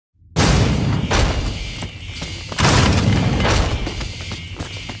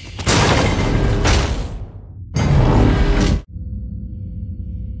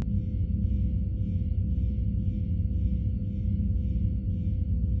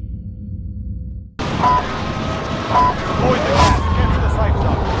Avoid the gas. Get to the safe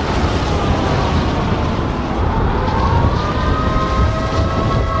zone.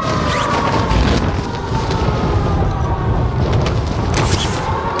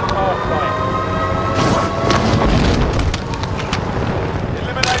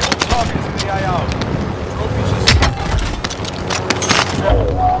 Eliminate all targets in the AO.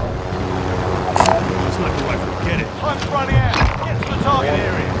 Sniper rifle, get it. Time's running out. Get to the target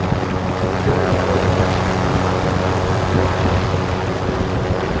area.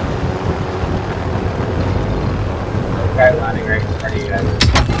 Guy landing right in front of you guys.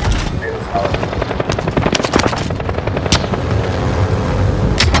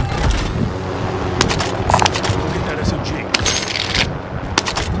 Get that SMG.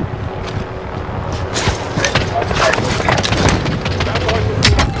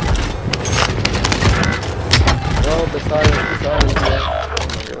 Oh, beside us, yeah.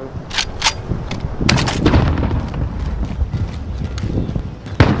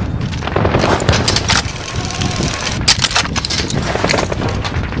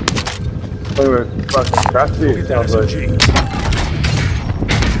 We were fucking crafty, it sounds like.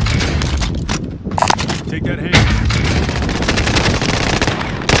 Take that hand.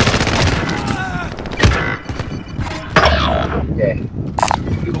 Okay.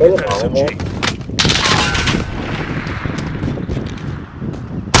 Go get that SMG.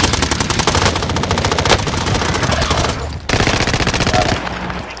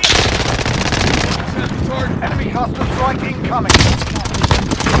 Enemy custom strike incoming.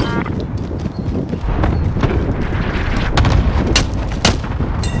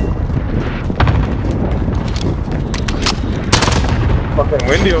 Fucking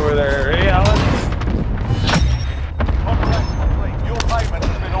windy over there, hey Alan? Contract complete. Your payment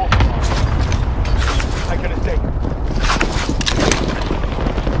has been authorized. Taking a dig.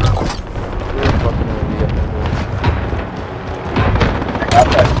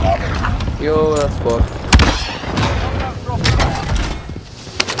 Yo, that's fuck. Loadout drop inbound.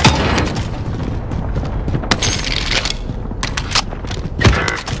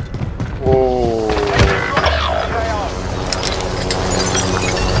 Whoa.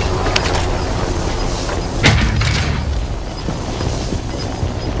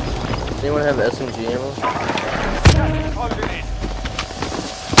 Anyone have SMG ammo? Gas is closing in.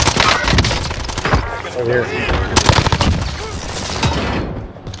 Right here.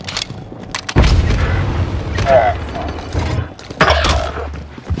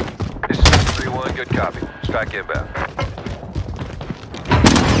 This is 3-1, good copy. Strike inbound.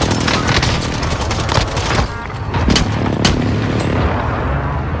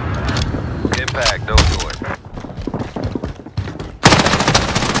 Impact, no joy.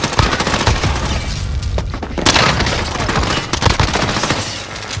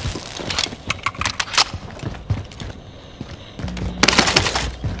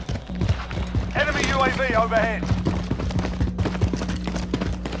 Enemy UAV overhead.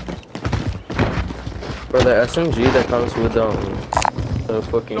 For the SMG that comes with the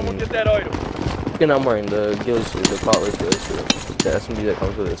fucking. Someone get that item. Skin I'm wearing, the ghillie suit, the cutlass ghillie suit. The SMG that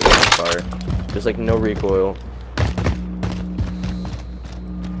comes with it is fucking fire. There's like no recoil.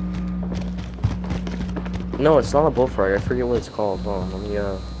 No, it's not a bullfrog. I forget what it's called. Hold on, let me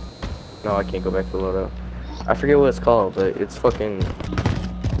no, I can't go back to the loadout. I forget what it's called, but it's fucking.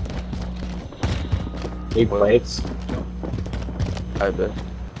 8 plates. I bet.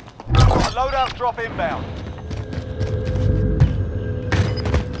 Loadout drop inbound.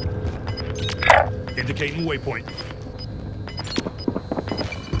 Indicating waypoint.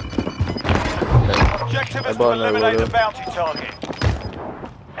 Objective I is to bought another eliminate the loadout. bounty target.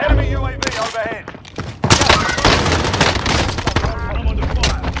 Enemy UAV overhead. I'm under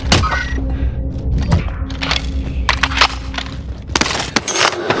fire.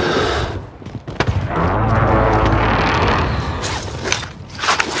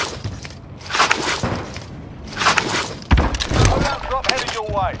 Loadout drop headed your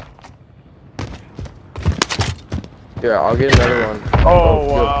way. Yeah, I'll get another one. Oh,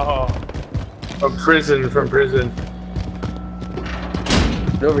 good. wow. From prison. Get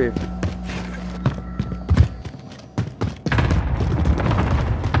over here.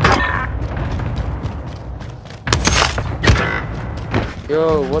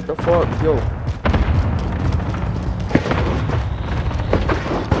 Yo, what the fuck? Yo.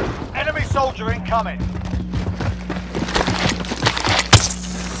 Enemy soldier incoming.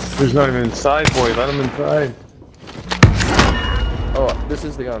 He's not even inside, boy. Let him inside. Oh, this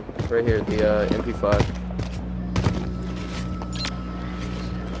is the gun. Right here, the MP5.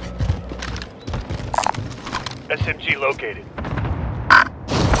 SMG located.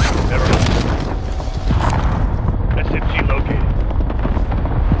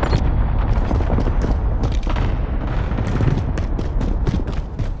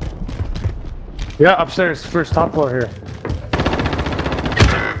 Yeah, upstairs, first top floor here.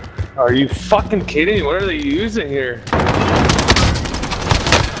 Are you fucking kidding me? What are they using here?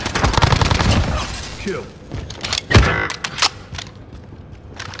 Kill.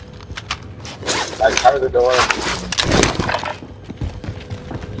 I cover the door.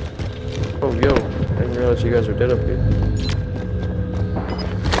 Oh, yo. I didn't realize you guys were dead up here.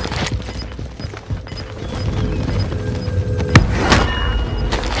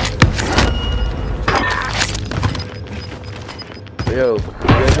 Yo, you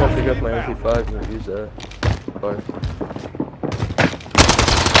guys want to pick up my MP5 and use that? Fine.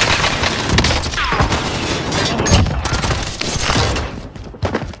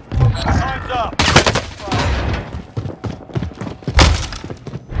 Time's up.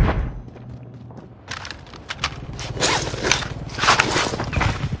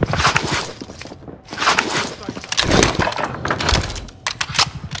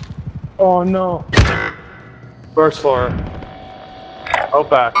 Oh no. First floor. Out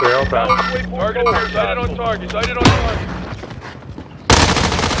back here, out back. Target sighted on target. Sighted on target.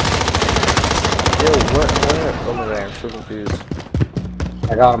 Yo, what? Oh my god, I'm so confused.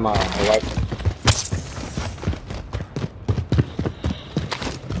 I got him I like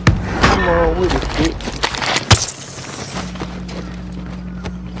Come on, where the shit?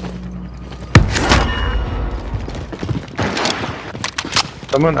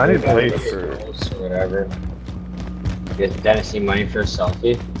 Someone, I need plates. close or whatever. Does Dennis need money for a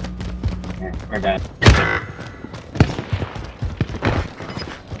selfie? Yeah, or Dennis.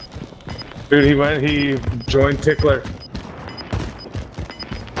 Dude, he joined Tickler.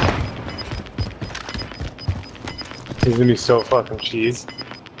 He's gonna be so fucking cheese.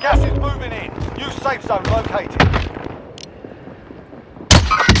 Gas is moving in. New safe zone located.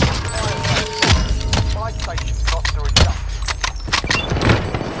 Fire station costs are adjusted.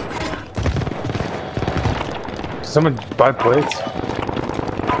 Someone buy plates.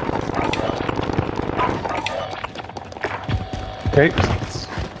 Okay.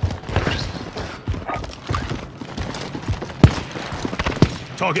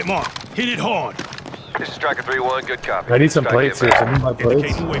 Target marked. Hit it hard. This is Striker 3-1. Good copy. I need some Strike plates here. inbound. Someone buy plates.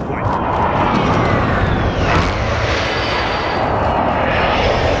 Indicating waypoint.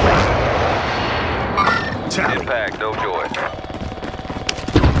 Tally. Impact, no joy.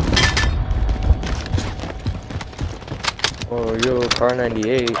 Oh, yo, car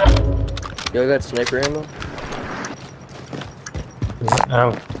 98. Yo, I got sniper ammo?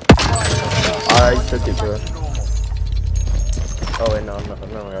 No. I took it, bro. Oh, wait, no,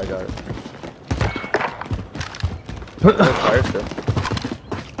 I got it. Oh, fire still.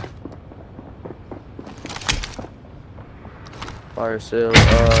 Fire still.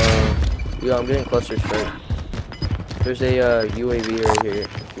 Yeah, I'm getting cluster strike. There's a UAV right here.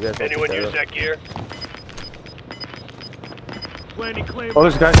 You guys Anyone use up. that gear? Landing clear. Oh,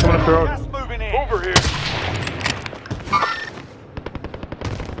 there's guys coming up the road. Gas moving in. Over here.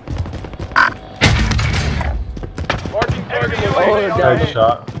 Marking target Enemy Oh, UAV they're on down. Nice hit.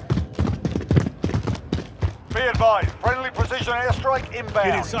 shot. Be advised, friendly precision airstrike Get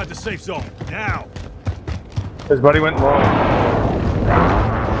inbound. inside the safe zone. Now. His buddy went low.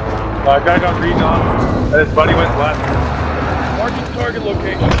 Guy got green on, and his buddy went left. Marking target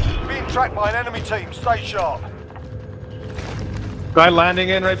location. Being tracked by an enemy team. Stay sharp. Guy landing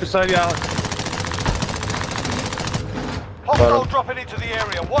in right beside you, Alex. Hostile dropping into the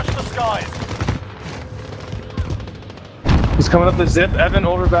area. Watch the skies. He's coming up the zip. Evan,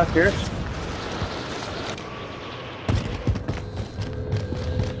 over back here.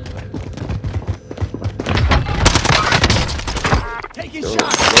 Taking Yo,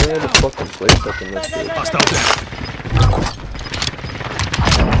 where are the fucking plates up in this shit? Hostile down.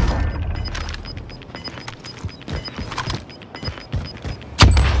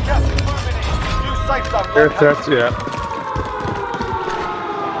 Gas is moving in. New safe zone Air located. threats, yeah.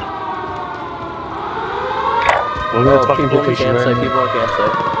 Well, Oh, that's fucking people on the vacation, campsite, man. people on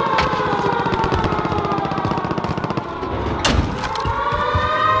campsite.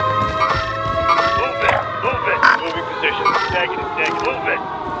 Move it. Move it. Moving position. Negative. Move it.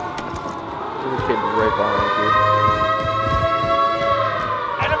 There's a kid right behind you.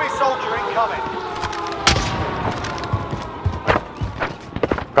 Enemy soldier incoming.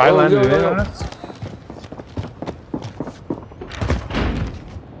 Guy Oh, landed yo, in yo. on us.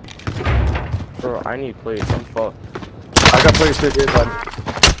 Bro, I need plates, I'm fucked. I got plates right here, bud.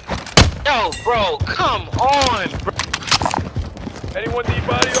 Yo, bro, come on, bro. Anyone need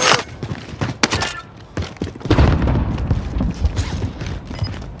body armor?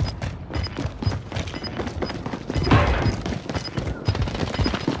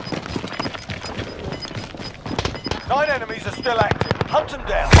 still active. Hunt them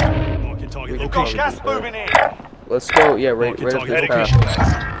down. Marking target You've got location. gas moving in. Let's go. Yeah, right Marking up target this location.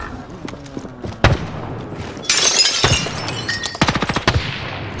 path.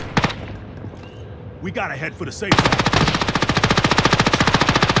 We gotta head for the safe zone.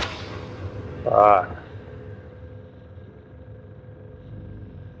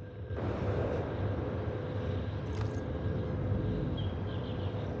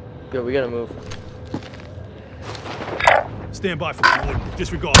 Yo, we gotta move. Stand by for coordinate.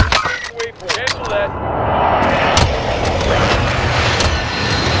 Disregard. Cancel that.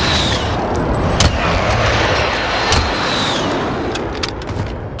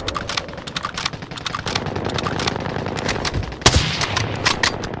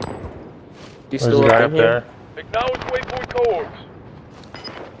 You There's still a guy up up in here? there. Acknowledge waypoint codes.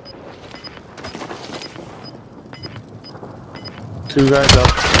 Two guys up.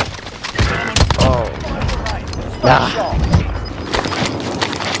 Oh, Got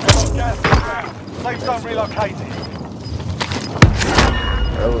gas inbound. Safe zone relocated.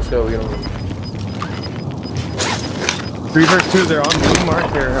 alright, let's go. We gotta move. 3 versus 2, they're on blue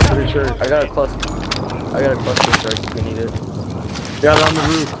mark here, I'm pretty sure. I got a cluster strike if we need it. Yeah, they're on the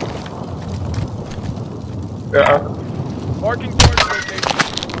roof. Yeah. Marking target location.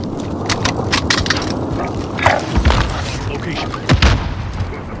 Location.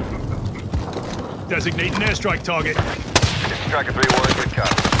 Designating airstrike target. This is Striker 3-1, good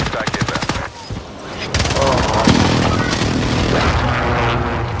copy. Back inbound.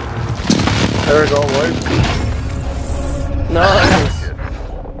 There we go, boys. Nice.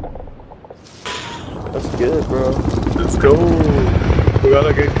 That's good, bro. Let's go. We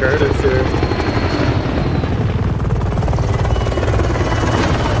gotta get Curtis here.